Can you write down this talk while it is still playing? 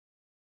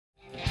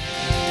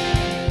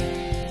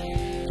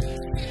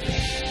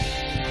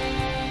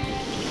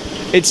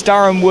It's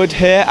Darren Wood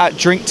here at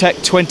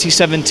DrinkTech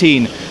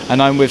 2017 and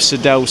I'm with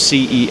Sidel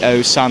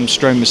CEO Sam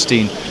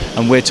Strömerstén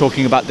and we're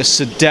talking about the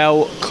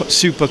Sidel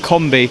Super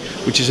Combi,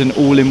 which is an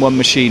all-in-one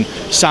machine.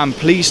 Sam,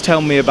 please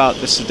tell me about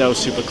the Sidel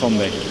Super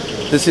Combi.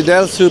 The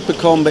Sidel Super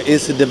Combi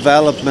is a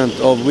development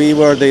of, we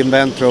were the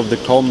inventor of the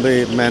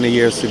Combi many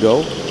years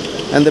ago,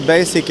 and the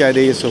basic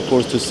idea is of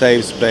course to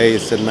save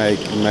space and make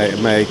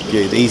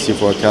it easier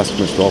for our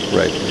customers to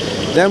operate.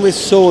 Then we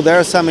saw there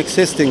are some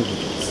existing,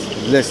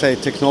 let's say,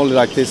 technology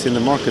like this in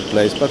the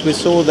marketplace, but we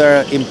saw there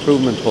are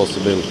improvement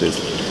possibilities.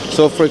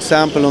 So for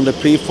example on the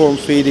preform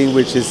feeding,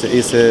 which is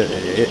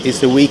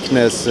a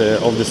weakness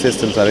of the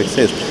systems that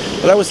exist.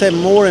 But I would say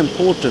more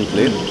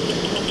importantly,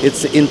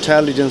 it's the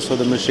intelligence of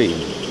the machine.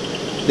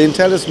 The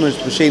intelligence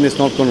machine is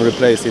not going to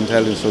replace the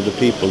intelligence of the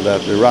people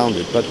that are around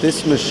it, but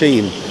this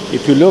machine,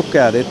 if you look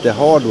at it, the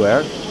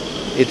hardware,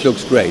 it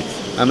looks great.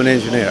 I'm an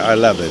engineer, I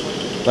love it.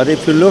 But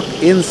if you look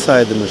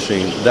inside the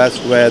machine, that's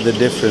where the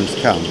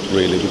difference comes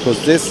really,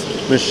 because this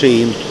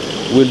machine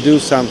will do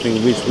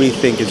something which we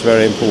think is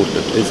very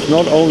important. It's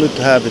not only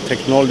to have the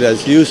technology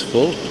that's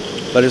useful,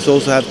 but it's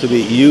also have to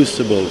be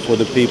usable for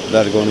the people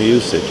that are going to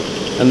use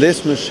it. And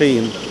this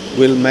machine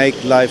will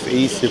make life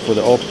easier for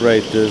the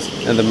operators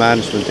and the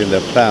management in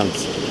their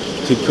plants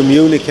to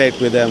communicate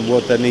with them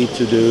what they need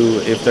to do,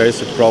 if there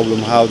is a problem,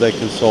 how they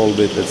can solve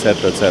it,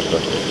 etc., etc.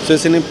 So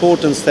it's an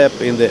important step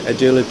in the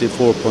Agility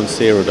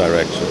 4.0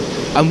 direction.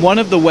 And one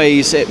of the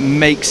ways it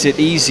makes it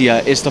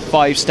easier is the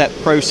 5-step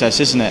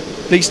process, isn't it?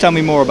 Please tell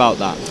me more about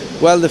that.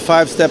 Well, the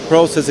 5-step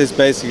process is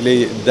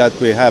basically that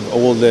we have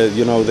all the,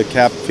 the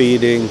cap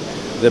feeding,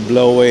 the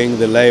blowing,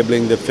 the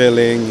labeling, the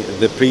filling,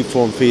 the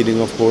preform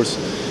feeding, of course.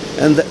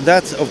 And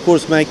that's of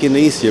course making it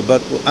easier,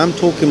 but I'm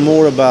talking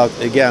more about,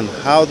 again,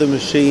 how the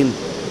machine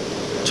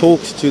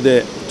talks to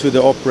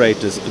the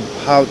operators,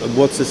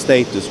 what's the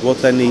status, what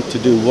they need to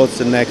do, what's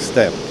the next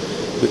step.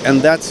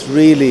 And that's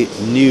really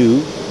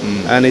new,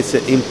 and it's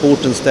an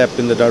important step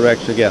in the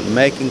direction, again,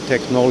 making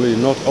technology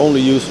not only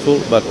useful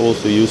but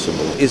also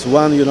usable. Is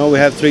one, we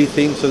have 3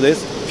 themes of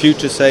this.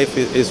 Future safe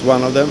is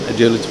one of them,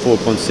 Agility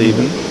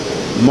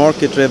 4.0.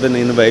 Market-driven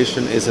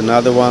innovation is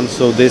another one,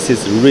 so this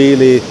is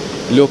really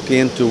look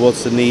into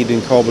what's the need in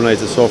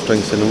carbonated soft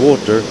drinks and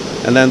water.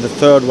 And then the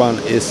third one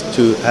is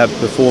to have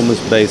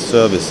performance-based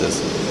services.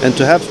 And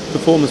to have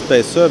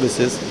performance-based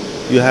services,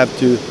 you have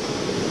to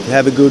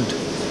have a good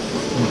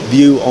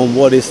view on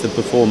what is the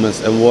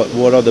performance and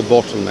what are the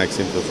bottlenecks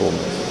in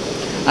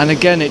performance. And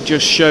again, it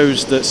just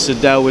shows that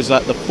Sidel is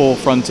at the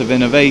forefront of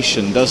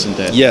innovation, doesn't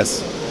it?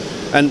 Yes.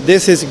 And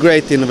this is a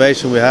great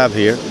innovation we have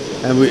here.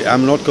 And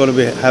I'm not going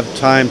to have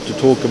time to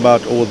talk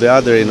about all the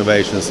other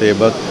innovations here,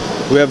 but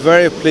we are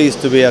very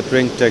pleased to be at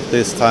DrinkTech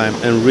this time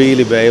and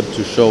really be able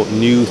to show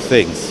new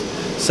things.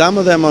 Some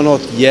of them are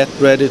not yet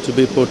ready to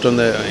be put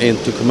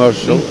into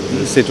commercial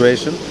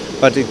situation,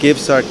 but it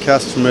gives our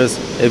customers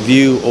a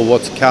view of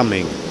what's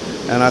coming.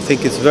 And I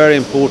think it's very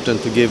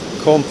important to give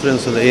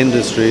confidence to the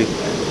industry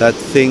that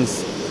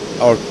things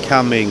are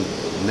coming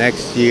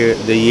next year,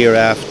 the year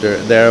after.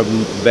 There are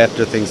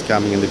better things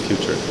coming in the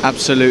future.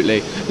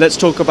 Absolutely. Let's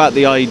talk about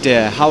the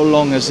idea. How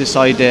long has this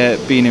idea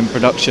been in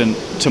production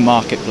to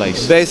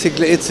marketplace?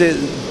 Basically, it's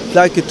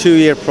like a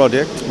 2-year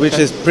project, which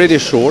is pretty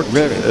short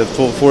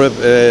for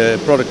a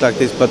product like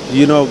this. But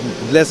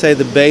let's say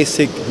the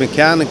basic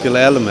mechanical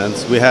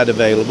elements we had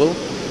available,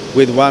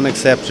 with one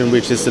exception,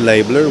 which is the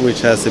labeler,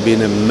 which has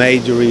been a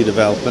major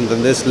redevelopment,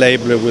 and this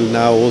labeler will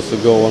now also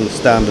go on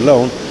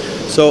standalone.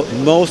 So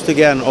most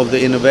again of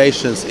the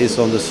innovations is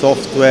on the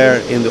software,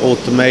 in the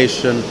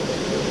automation,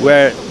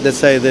 where let's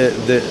say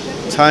the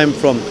time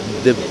from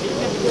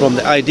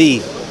the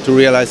idea to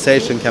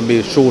realization can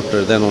be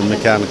shorter than on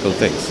mechanical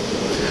things.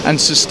 And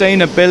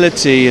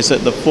sustainability is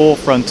at the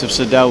forefront of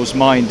Sidel's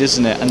mind,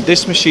 isn't it? And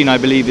this machine, I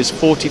believe, is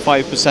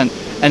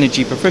 45%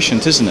 energy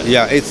proficient, isn't it?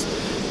 Yeah,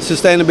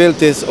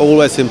 sustainability is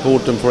always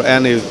important for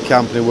any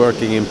company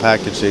working in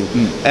packaging.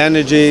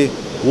 Energy,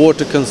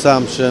 water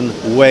consumption,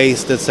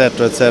 waste,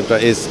 etc.,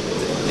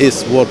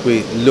 is what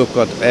we look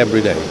at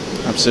every day.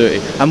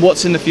 Absolutely. And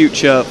what's in the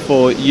future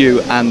for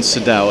you and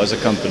Sidel as a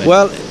company?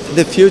 Well,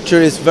 the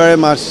future is very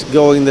much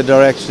going in the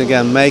direction,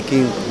 again,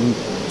 making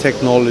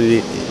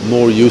technology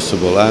more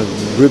usable. I'm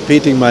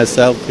repeating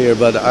myself here,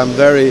 but I'm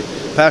very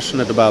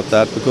passionate about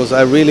that, because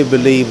I really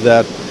believe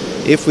that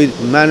if we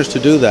manage to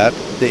do that,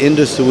 the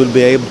industry will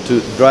be able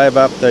to drive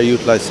up their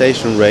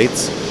utilization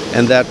rates,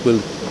 and that will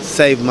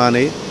save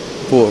money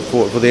for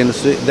the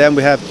industry. Then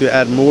we have to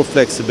add more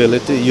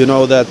flexibility. You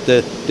know that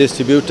the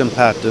distribution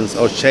patterns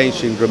are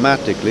changing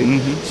dramatically,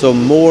 so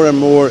more and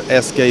more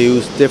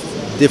SKUs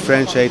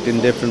differentiate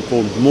in different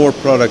forms, more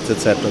products,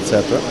 etc.,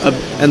 etc.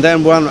 And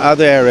then one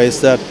other area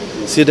is that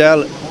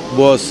Sidel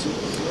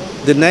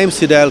the name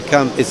Sidel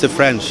is a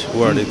French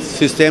word. It's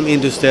Système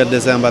Industriel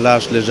des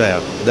Emballages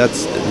Légers.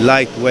 That's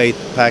lightweight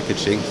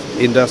packaging,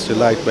 industrial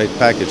lightweight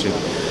packaging.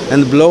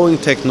 And blowing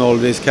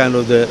technology is kind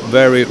of the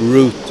very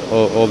root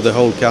of the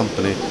whole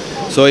company.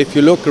 So if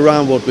you look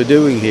around what we're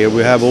doing here,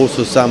 we have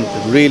also some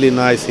really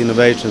nice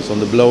innovations on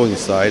the blowing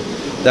side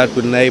that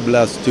would enable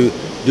us to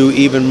do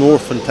even more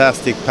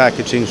fantastic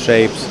packaging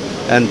shapes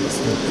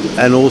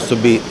and also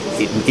be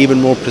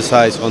even more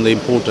precise on the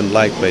important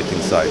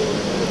lightweighting side.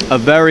 A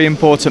very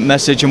important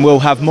message, and we'll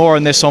have more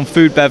on this on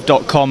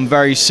foodbev.com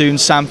very soon.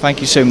 Sam, thank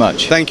you so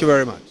much. Thank you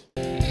very much.